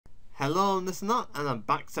Hello, I'm Nutt, and I'm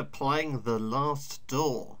back to playing The Last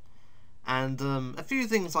Door. And a few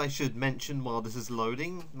things I should mention while this is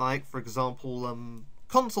loading, like for example,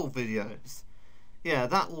 console videos. Yeah,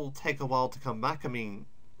 that will take a while to come back. I mean,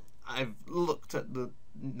 I've looked at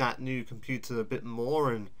that new computer a bit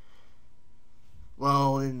more, and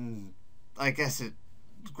well, I guess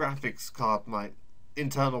graphics card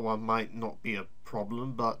internal one might not be a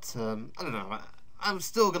problem, but I don't know. I'm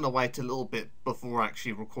still going to wait a little bit before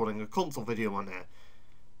actually recording a console video on there.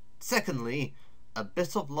 Secondly, a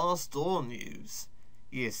bit of Last Door news.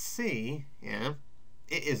 You see, yeah,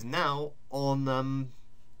 it is now on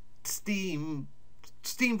Steam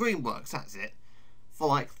Dreamworks, that's it, for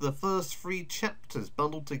like the first 3 chapters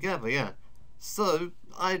bundled together, yeah. So,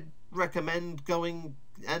 I'd recommend going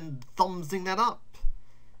and thumbsing that up.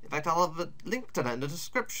 In fact, I'll have a link to that in the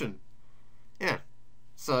description. Yeah.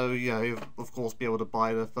 So, yeah, you'll of course be able to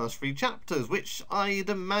buy the first 3 chapters, which I'd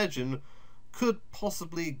imagine could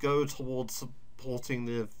possibly go towards supporting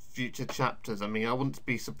the future chapters. I mean, I wouldn't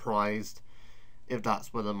be surprised if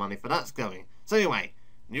that's where the money for that's going. So anyway,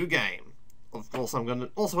 new game. Of course,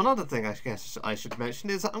 also another thing I guess I should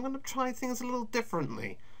mention is that I'm gonna try things a little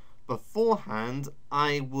differently. Beforehand,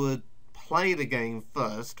 I would play the game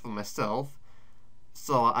first for myself,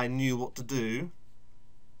 so I knew what to do.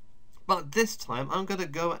 But this time, I'm going to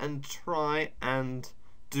go and try and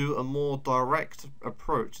do a more direct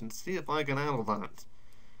approach and see if I can handle that.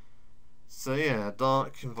 So yeah,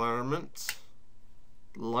 dark environment,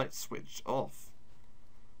 light switch off.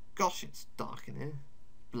 Gosh, it's dark in here.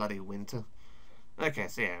 Bloody winter. Okay,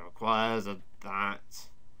 so yeah, it requires that.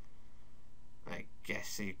 I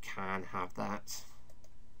guess you can have that.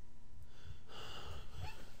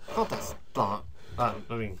 God, that's dark. I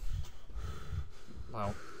mean,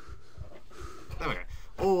 well. There we go.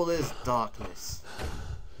 All is darkness.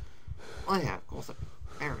 Oh yeah, of course, I'm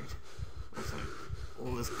buried. Also,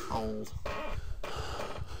 all is cold.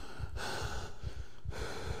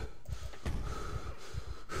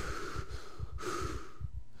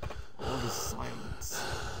 All is silence.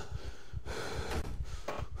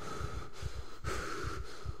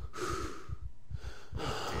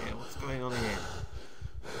 Oh dear, what's going on here?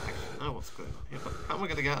 I actually know what's going on here, but how am I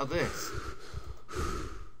going to get out of this?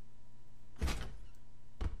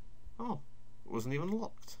 Oh, it wasn't even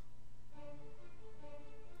locked.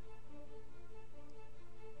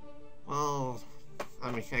 Well, I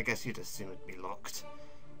mean, I guess you'd assume it'd be locked.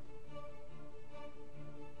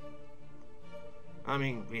 I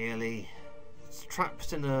mean, really? It's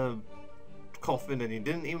trapped in a coffin and you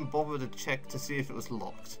didn't even bother to check to see if it was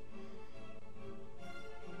locked.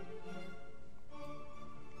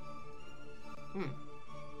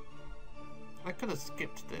 I could have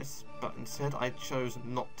skipped this, but instead I chose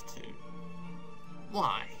not to.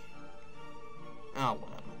 Why? Oh,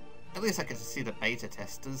 whatever. At least I get to see the beta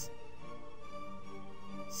testers.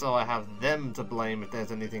 So I have them to blame if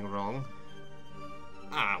there's anything wrong.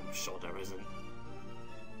 I'm sure there isn't.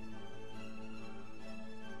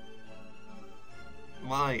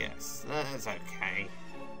 Well, yes, that's okay.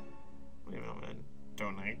 Maybe I'm gonna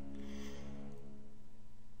donate.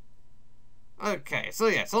 Okay, so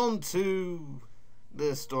yes, on to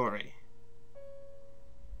the story.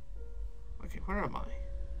 Okay, where am I?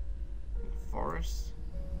 In the forest?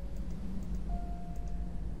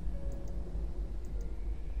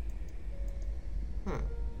 Huh.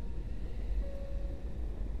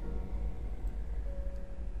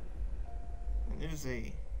 There's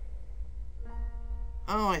a...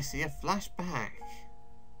 Oh, I see, a flashback.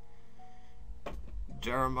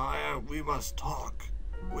 Jeremiah, we must talk.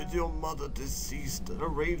 With your mother deceased,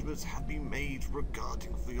 arrangements have been made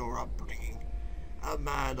regarding for your upbringing. A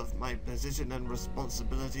man of my position and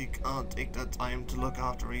responsibility can't take the time to look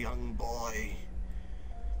after a young boy.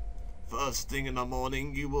 First thing in the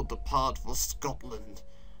morning, you will depart for Scotland.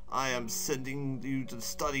 I am sending you to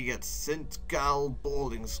study at St. Gall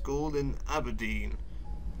Boarding School in Aberdeen.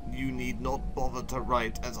 You need not bother to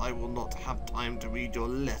write, as I will not have time to read your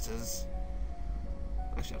letters.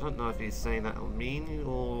 Actually, I don't know if he's saying that on me,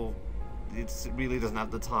 or it really doesn't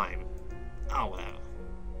have the time. Oh, whatever.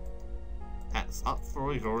 That's up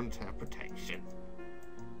for your interpretation.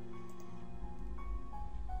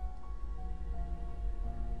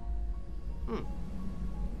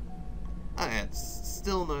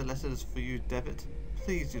 Still no letters for you, Devitt.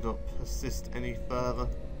 Please do not persist any further.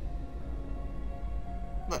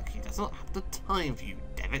 Look, he does not have the time for you,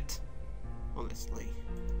 Devitt. Honestly.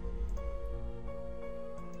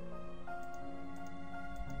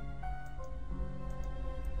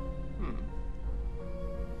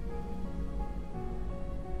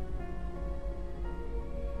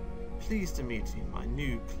 Pleased to meet you, my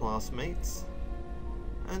new classmates.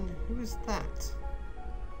 And who is that?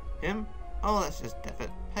 Him? Oh, that's just Devitt.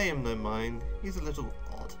 Pay him no mind. He's a little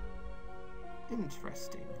odd.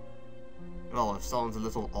 Interesting. Well, if someone's a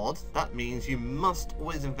little odd, that means you must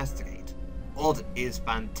always investigate. Odd is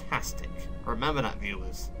fantastic. Remember that,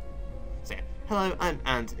 viewers. So, hello, I'm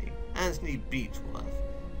Anthony. Anthony Beechworth.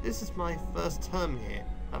 This is my first term here.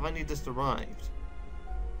 I've only just arrived.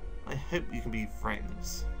 I hope you can be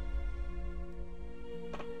friends.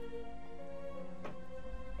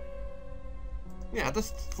 Yeah, I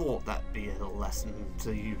just thought that'd be a little lesson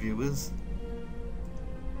to you viewers.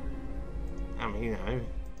 I mean, you know,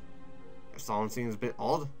 if someone seems a bit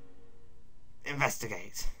odd,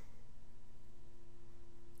 investigate.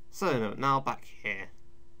 So, now back here.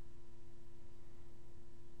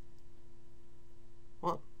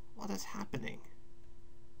 What is happening?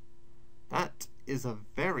 That is a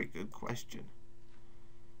very good question.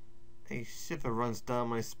 A shiver runs down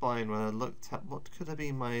my spine when I looked at what could have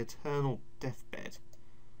been my eternal deathbed.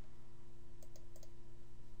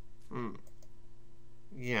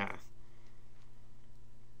 Yeah.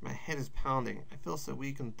 My head is pounding. I feel so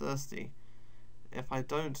weak and thirsty. If I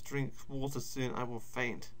don't drink water soon, I will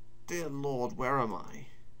faint. Dear Lord, where am I?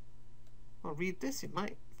 I'll read this. It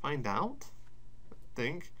might find out. I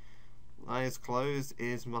think. Eyes closed,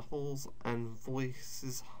 ears muffled, and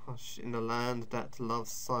voices hush in a land that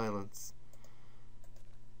loves silence.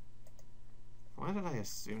 Why did I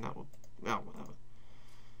assume that would... Oh, whatever.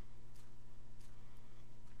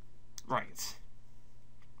 Right.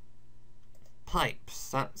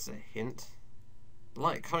 Pipes, that's a hint. The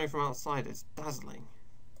light coming from outside is dazzling.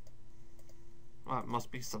 Well, it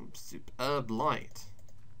must be some superb light.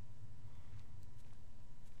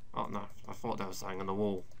 Oh no, I thought there was something on the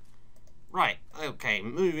wall. Right, okay,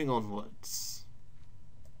 moving onwards.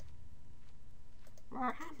 Where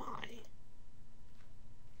am I?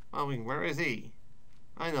 I mean, where is he?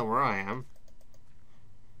 I know where I am.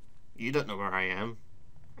 You don't know where I am.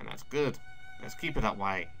 And that's good. Let's keep it that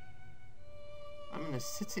way. I'm in a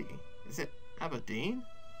city. Is it Aberdeen?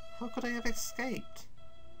 How could I have escaped?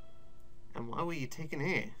 And why were you taken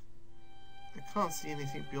here? I can't see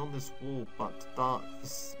anything beyond this wall but dark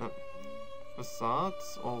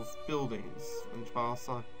facades of buildings and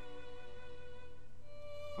facades.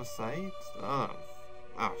 Oh,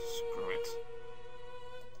 screw it.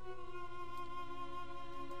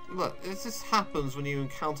 Look, this just happens when you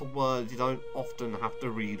encounter words you don't often have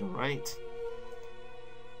to read, alright?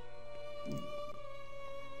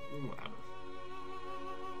 Where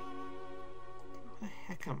the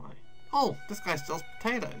heck am I? Oh, this guy sells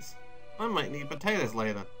potatoes. I might need potatoes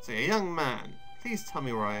later. So, a young man, please tell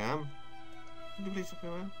me where I am. Can you please tell me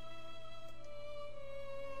where I am?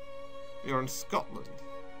 You're in Scotland.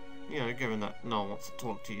 You know, given that no one wants to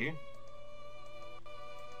talk to you.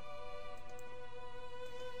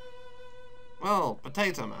 Well,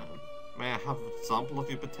 potato man, may I have a sample of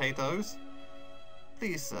your potatoes?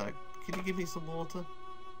 Please, sir, can you give me some water?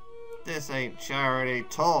 This ain't charity,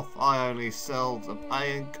 tough. I only sell to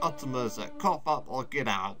paying customers that cough up or get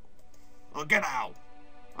out. Or get out!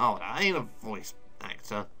 Oh, that ain't a voice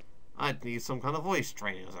actor. I'd need some kind of voice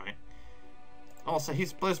training or something. Also, he's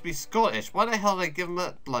supposed to be Scottish. Why the hell did I give him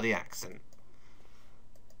that bloody accent?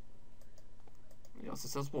 He also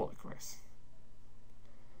says watercress.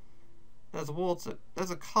 There's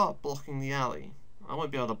a cart blocking the alley. I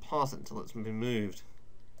won't be able to pass it until it's been moved.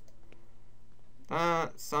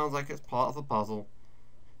 That sounds like it's part of the puzzle.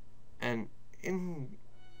 Indigent?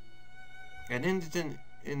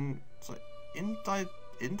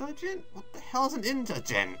 What the hell is an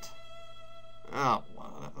indigent? Oh,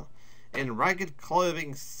 whatever. In ragged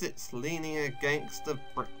clothing sits leaning against the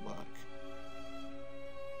brickwork.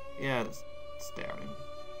 Yeah, just staring.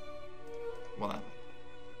 Whatever.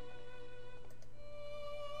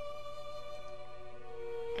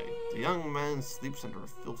 The young man sleeps under a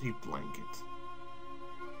filthy blanket.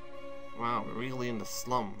 Wow, we're really in the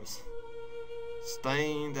slums.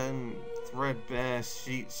 Stained and threadbare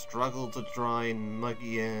sheets struggle to dry in the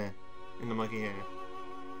muggy air.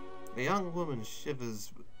 The young woman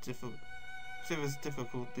shivers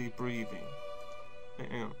difficulty breathing.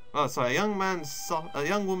 Hang on. Oh, sorry. A young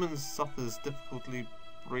woman suffers difficulty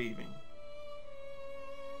breathing.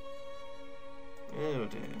 Oh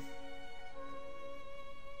dear.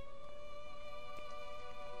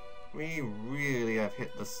 We really have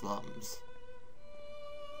hit the slums.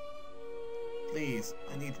 Please,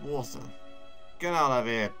 I need water. Get out of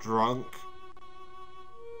here, drunk.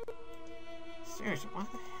 Seriously, why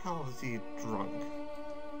the hell is he drunk?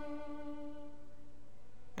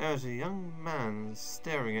 There is a young man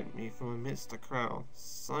staring at me from amidst the crowd.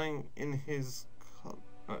 Something in his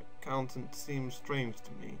countenance seems strange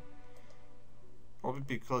to me. Probably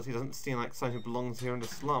because he doesn't seem like someone who belongs here in the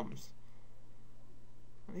slums.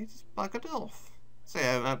 And he just buggered off.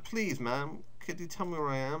 Say, please, ma'am, could you tell me where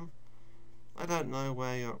I am? I don't know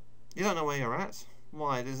where you're... You don't know where you're at?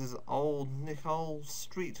 Why, this is old Nicole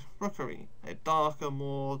Street Rookery. A darker,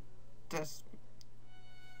 more desperate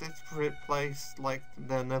place like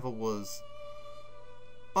there never was.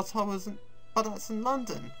 But that's in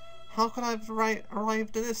London. How could I have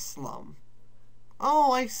arrived in this slum?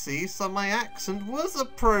 Oh, I see, so my accent was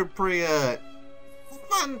appropriate.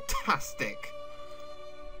 Fantastic.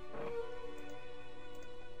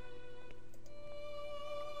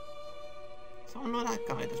 So I know that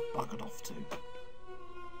guy just buggered off to.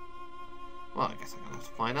 Well, I guess I'm gonna have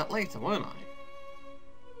to find out later, won't I?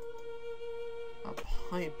 A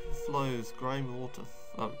pipe flows grimy water.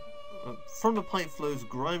 From the pipe flows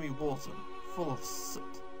grimy water, full of soot.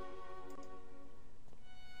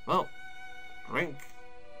 Well, drink.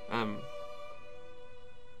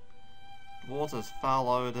 Water's foul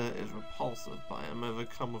odor is repulsive, but I am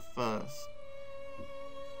overcome with thirst.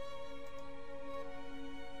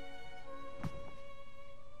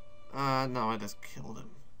 No, I just killed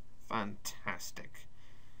him. Fantastic.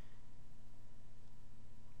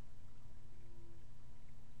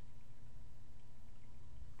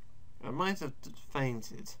 I might have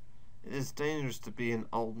fainted. It is dangerous to be in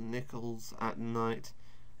Old Nichols at night.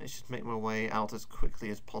 I should make my way out as quickly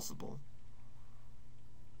as possible.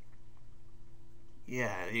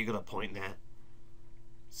 Yeah, you got a point there.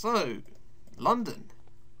 So, London.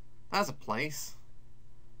 That's a place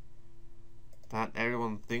that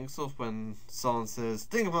everyone thinks of when someone says,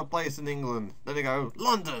 think of a place in England. Then they go,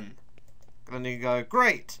 London. Then you go,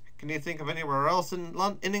 great. Can you think of anywhere else in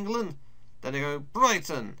England? Then they go,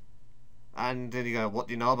 Brighton. And then you go, what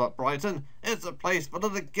do you know about Brighton? It's a place for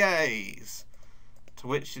the gays. To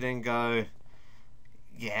which you then go,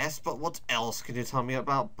 yes, but what else can you tell me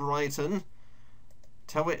about Brighton?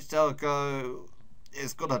 To which they'll go,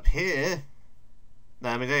 it's got a pier.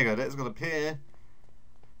 No, I mean, there you go, it's got a pier.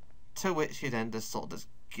 To which you then just sort of just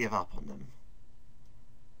give up on them.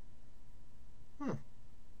 Huh.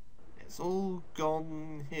 It's all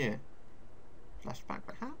gone here. Flashback,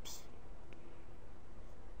 perhaps?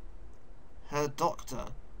 Her Dr.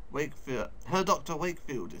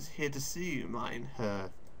 Wakefield is here to see you, mine her.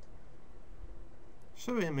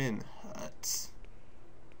 Show him in, Hurts.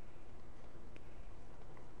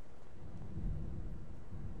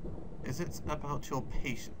 Is it about your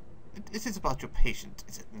patient? It is about your patient,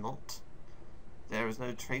 is it not? There is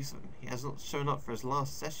no trace of him. He has not shown up for his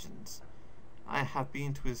last sessions. I have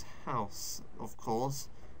been to his house, of course.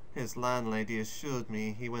 His landlady assured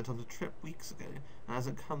me he went on a trip weeks ago and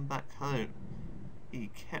hasn't come back home. He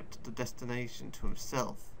kept the destination to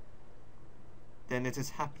himself. Then it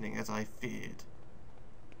is happening as I feared.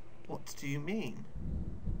 What do you mean?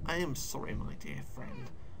 I am sorry, my dear friend.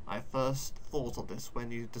 I first thought of this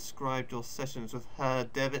when you described your sessions with Herr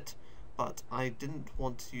Devitt, but I didn't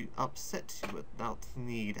want to upset you without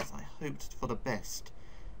need, as I hoped for the best.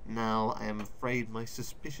 Now I am afraid my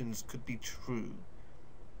suspicions could be true.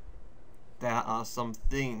 There are some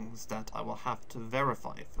things that I will have to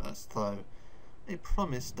verify first, though. I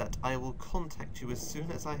promise that I will contact you as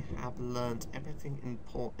soon as I have learned anything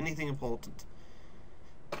important.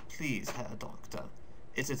 Please, Herr Doctor.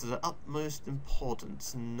 It is of the utmost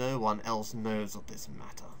importance no one else knows of this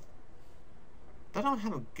matter. That I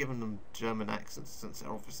haven't given them German accents since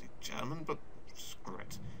they're obviously German, but screw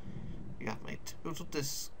it. You have my total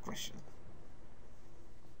discretion.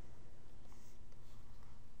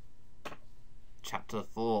 Chapter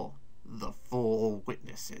 4. The Four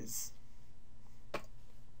Witnesses.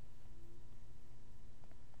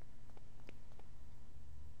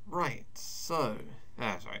 Right, so...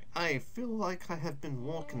 sorry. I feel like I have been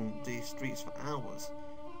walking these streets for hours.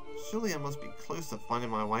 Surely I must be close to finding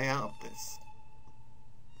my way out of this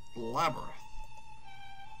labyrinth.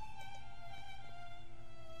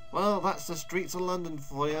 Well, that's the streets of London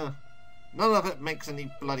for you. None of it makes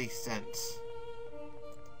any bloody sense.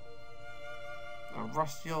 A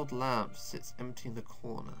rusty old lamp sits empty in the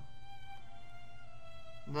corner.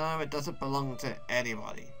 No, it doesn't belong to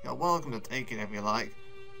anybody. You're welcome to take it if you like.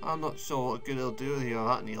 I'm not sure what good it'll do with your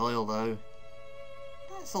hot and the oil, though.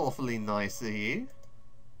 That's awfully nice of you.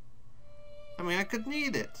 I mean, I could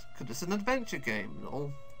need it, because it's an adventure game and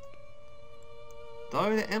all.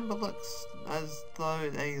 Though the ember looks as though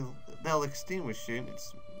they'll extinguish soon,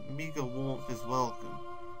 its meager warmth is welcome.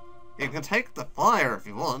 You can take the fire if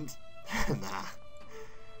you want. Nah.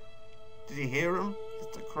 Did you hear him? His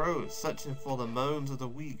The crows searching for the moans of the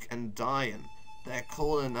weak and dying. They're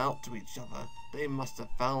calling out to each other. They must have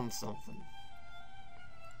found something.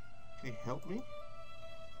 Can you help me?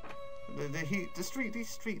 These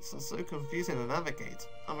streets are so confusing to navigate.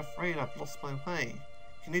 I'm afraid I've lost my way.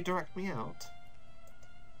 Can you direct me out?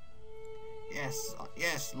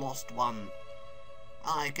 Yes, lost one.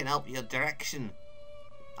 I can help your direction.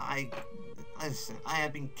 I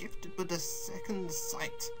have been gifted with a second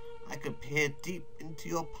sight. I could peer deep into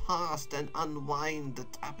your past and unwind the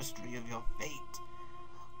tapestry of your fate.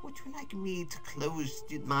 Would you like me to close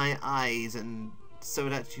my eyes and so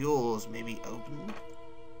that yours may be opened?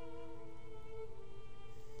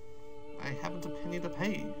 I haven't a penny to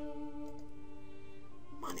pay you.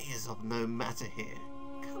 Money is of no matter here.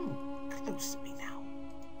 Come close to me now.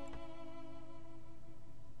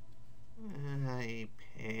 I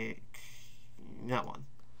pick that one.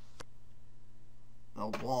 The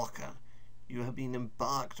Walker. You have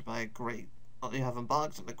embarked on a great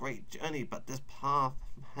journey, but this path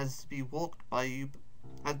has been walked by you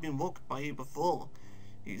before.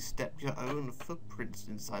 You stepped your own footprints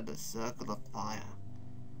inside the circle of fire.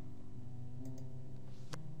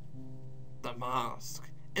 The Mask.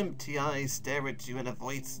 Empty eyes stare at you and a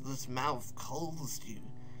voiceless mouth calls you.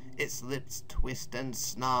 Its lips twist and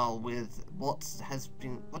snarl with what it has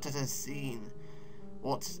seen.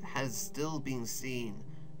 What has still been seen.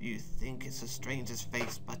 You think it's a stranger's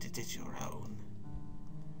face, but it is your own.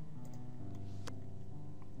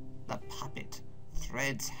 The Puppet.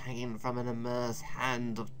 Threads hanging from an immersed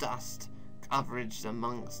hand of dust, coverage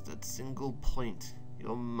amongst a single point,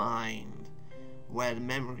 your mind, where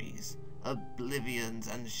memories, oblivions,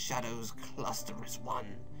 and shadows cluster as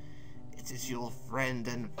one. It is your friend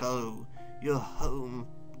and foe, your home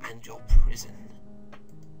and your prison.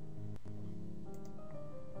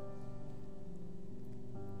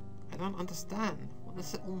 I don't understand. What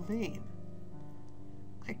does it all mean?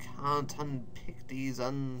 I can't unpick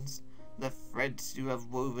the threads you have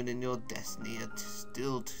woven in your destiny are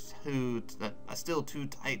still too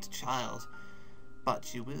tight, child.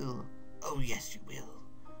 But you will. Oh yes, you will.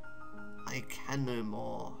 I can no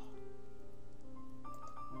more.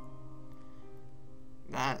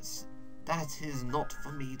 That is not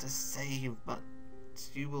for me to say, but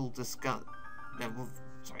you will discuss.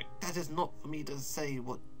 That is not for me to say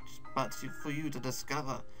but for you to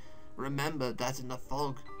discover. Remember that in the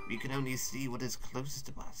fog, we can only see what is closest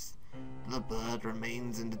to us. The bird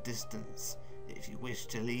remains in the distance. If you wish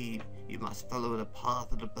to leave, you must follow the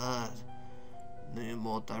path of the bird. No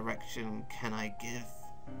more direction can I give.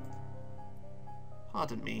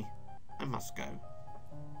 Pardon me, I must go.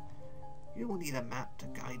 You will need a map to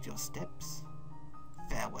guide your steps.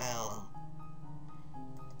 Farewell.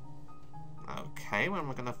 Okay, where am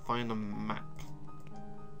I going to find a map?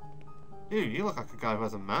 Ew, you look like a guy who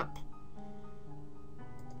has a map.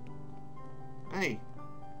 Hey.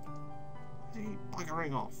 Are you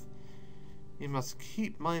buggering off? You must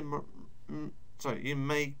keep my... you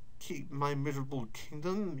may keep my miserable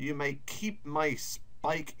kingdom. You may keep my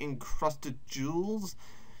spike-encrusted jewels.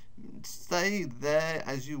 Stay there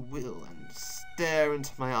as you will and stare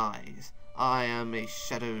into my eyes. I am a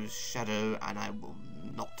shadow's shadow and I will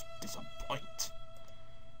not disappoint.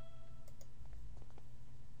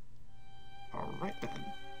 Alright then.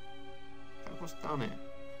 Okay, what's down here?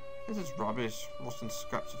 This is rubbish, rotten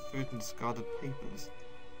scraps of food and discarded papers.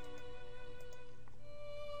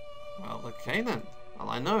 Well, okay then. Well,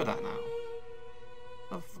 I know that now.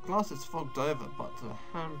 The glass is fogged over, but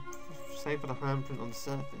save for the handprint on the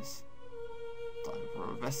surface. Time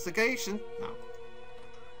for investigation. No.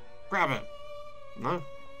 Grab it. No.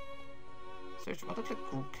 Seriously, why did the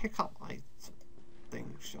kick up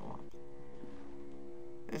thing show up?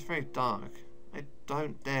 It's very dark. I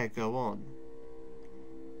don't dare go on.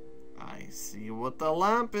 I see what the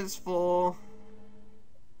lamp is for.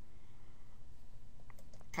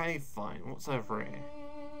 Okay, fine. What's over here?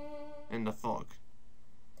 In the fog.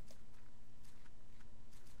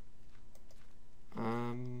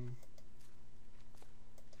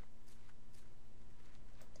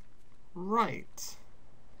 Right.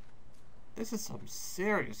 This is some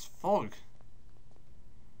serious fog.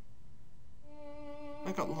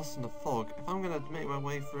 I got lost in the fog. If I'm gonna make my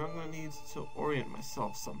way through, I'm gonna need to orient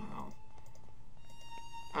myself somehow.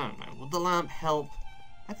 I don't know, would the lamp help?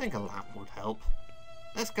 I think a lamp would help.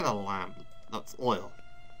 Let's get a lamp. That's oil.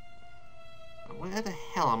 Now, where the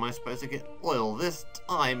hell am I supposed to get oil this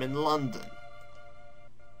time in London?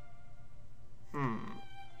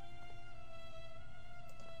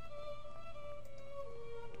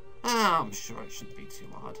 I'm sure it shouldn't be too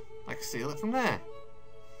hard. I can steal it from there.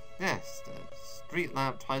 Yes, the street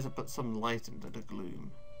lamp tries to put some light into the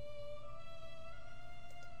gloom.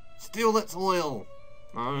 Steal its oil!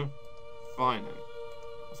 No? Fine then.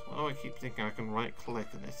 Why do I keep thinking I can right click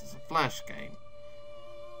on this? It's a flash game.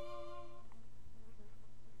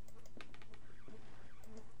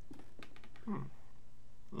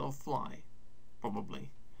 Little fly.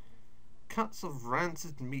 Probably. Cuts of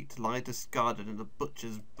rancid meat lie discarded in the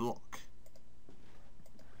butcher's block.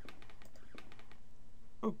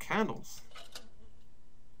 Oh, candles.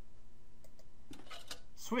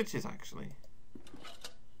 Switches, actually.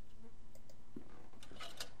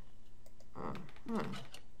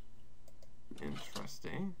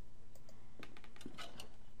 Interesting.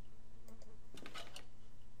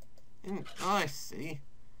 I see.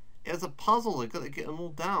 It's a puzzle. They've got to get them all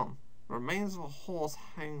down. Remains of a horse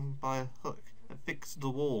hanging by a hook affixed to the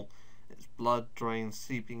wall. Its blood drains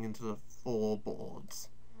seeping into the floorboards.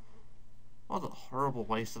 What a horrible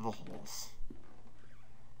waste of a horse.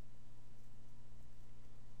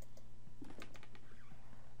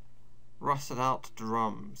 Rusted out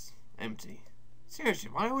drums. Empty. Seriously,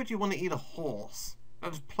 why would you want to eat a horse?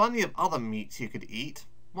 There's plenty of other meats you could eat.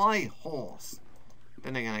 Why horse?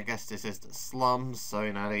 Then again, I guess this is the slums, so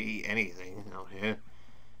you know they eat anything out here.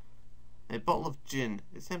 A bottle of gin.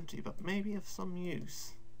 It's empty, but maybe of some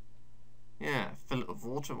use. Yeah, fill it with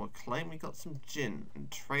water and we'll claim we got some gin and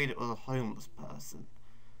trade it with a homeless person.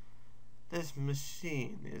 This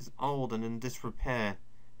machine is old and in disrepair.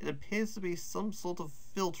 It appears to be some sort of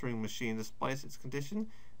filtering machine despite its condition.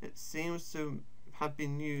 It seems to have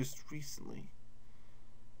been used recently.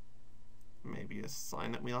 Maybe a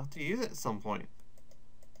sign that we'll have to use it at some point.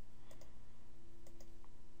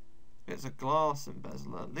 It's a glass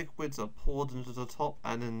embezzler. Liquids are poured into the top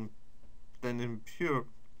and then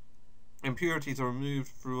impurities are removed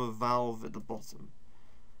through a valve at the bottom.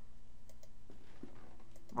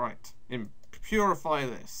 Right. Purify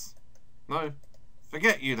this. No?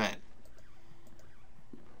 Forget you then.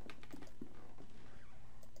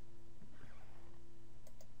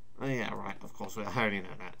 Oh yeah, right, of course, I already know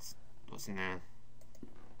that's what's in there.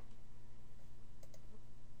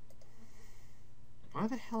 Why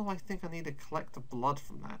the hell do I think I need to collect the blood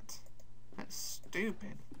from that? That's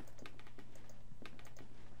stupid.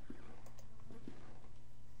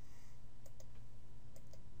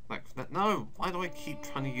 Like, no, why do I keep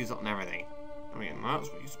trying to use it on everything? I mean, that's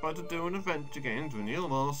what you're supposed to do in adventure games when you're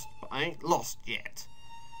lost, but I ain't lost yet.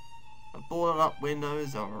 A boarded up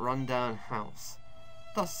windows of a rundown house.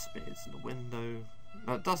 Dust smears in the window.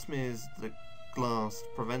 Dust smears the glass,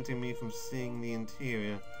 preventing me from seeing the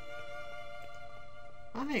interior.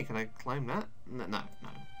 Oh, hey, can I climb that? No,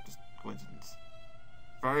 just coincidence.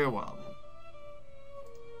 Very well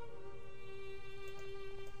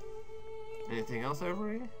then. Anything else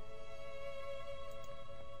over here?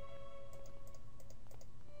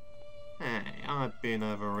 Hey, I've been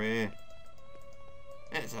over here.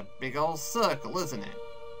 It's a big old circle, isn't it?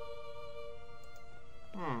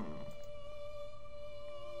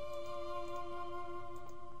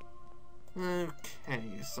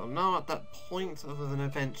 Okay, so now at that point of an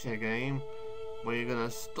adventure game where you're gonna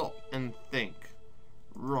stop and think.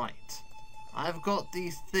 Right, I've got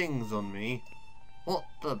these things on me. What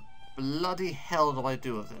the bloody hell do I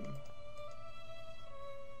do with them?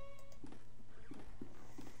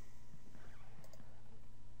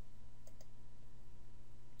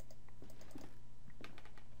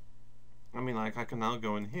 I mean, like, I can now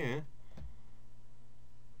go in here,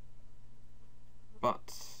 but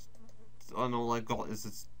and all I got is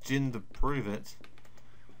this gin to prove it.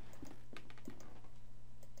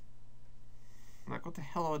 Like, what the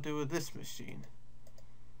hell do I do with this machine?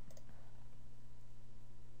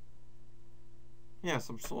 Yeah,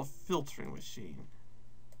 some sort of filtering machine.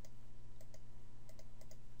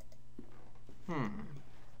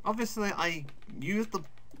 Obviously, I used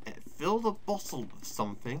fill the bottle with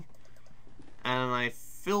something, and I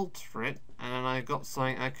filter it, and then I got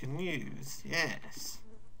something I can use. Yes.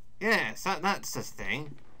 Yes, that's the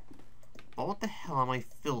thing. But what the hell am I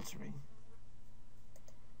filtering?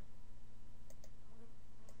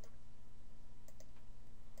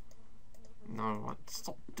 No,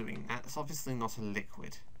 stop doing that. It's obviously not a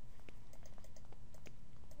liquid.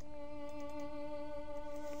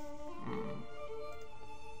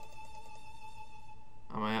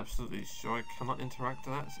 Am I absolutely sure I cannot interact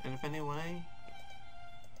with that in any way?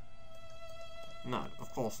 No,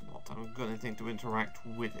 of course not. I haven't got anything to interact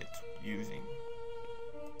with it using.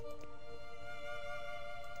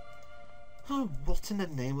 Oh, what in the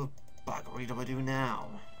name of buggery do I do now?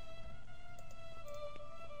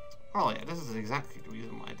 Oh yeah, this is exactly the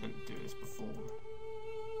reason why I didn't do this before.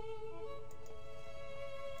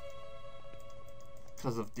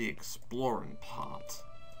 because of the exploring part.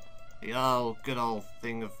 The good old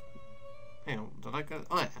thing of... Hang on, did I go...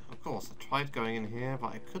 Oh yeah, of course, I tried going in here, but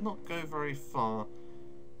I could not go very far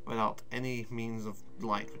without any means of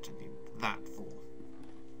light, which I need that for.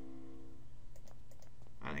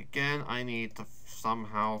 And again, I need to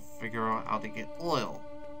somehow figure out how to get oil.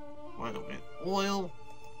 Where do I get oil?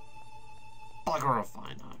 Bugger if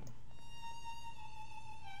I know.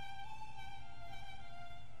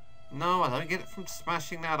 No, I don't get it from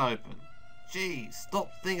smashing that open. Gee, stop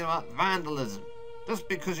thinking about vandalism. Just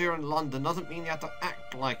because you're in London doesn't mean you have to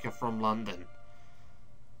act like you're from London.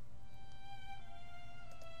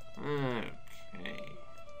 Okay.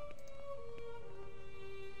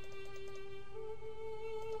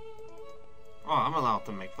 Oh, I'm allowed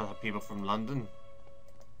to make fun of people from London.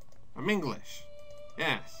 I'm English.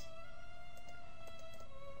 Yes.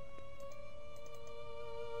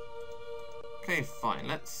 Okay, fine.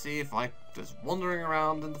 Let's see if just wandering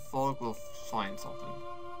around in the fog will find something.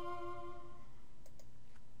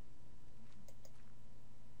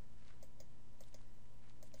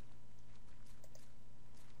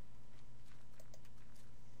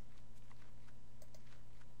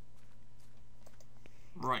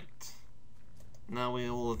 Right. Now we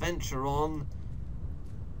will venture on.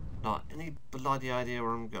 Not any bloody idea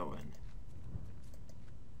where I'm going.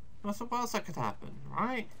 Well, so what else that could happen,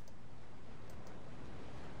 right?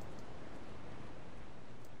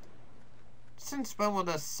 Since when were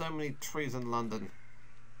there so many trees in London?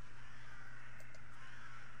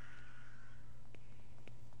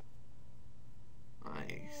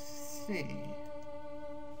 I see.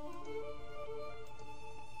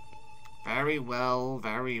 Very well,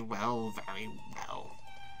 very well, very well.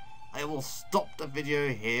 I will stop the video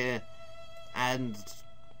here and...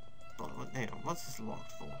 Hang on, what's this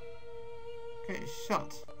locked for? Okay, it's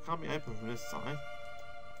shut. Can't be open from this side.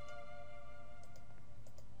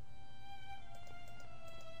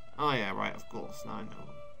 Oh yeah, right, of course. Now I know.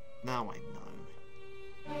 Now I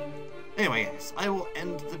know. Anyway, yes, I will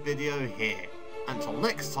end the video here. Until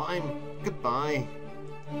next time, goodbye.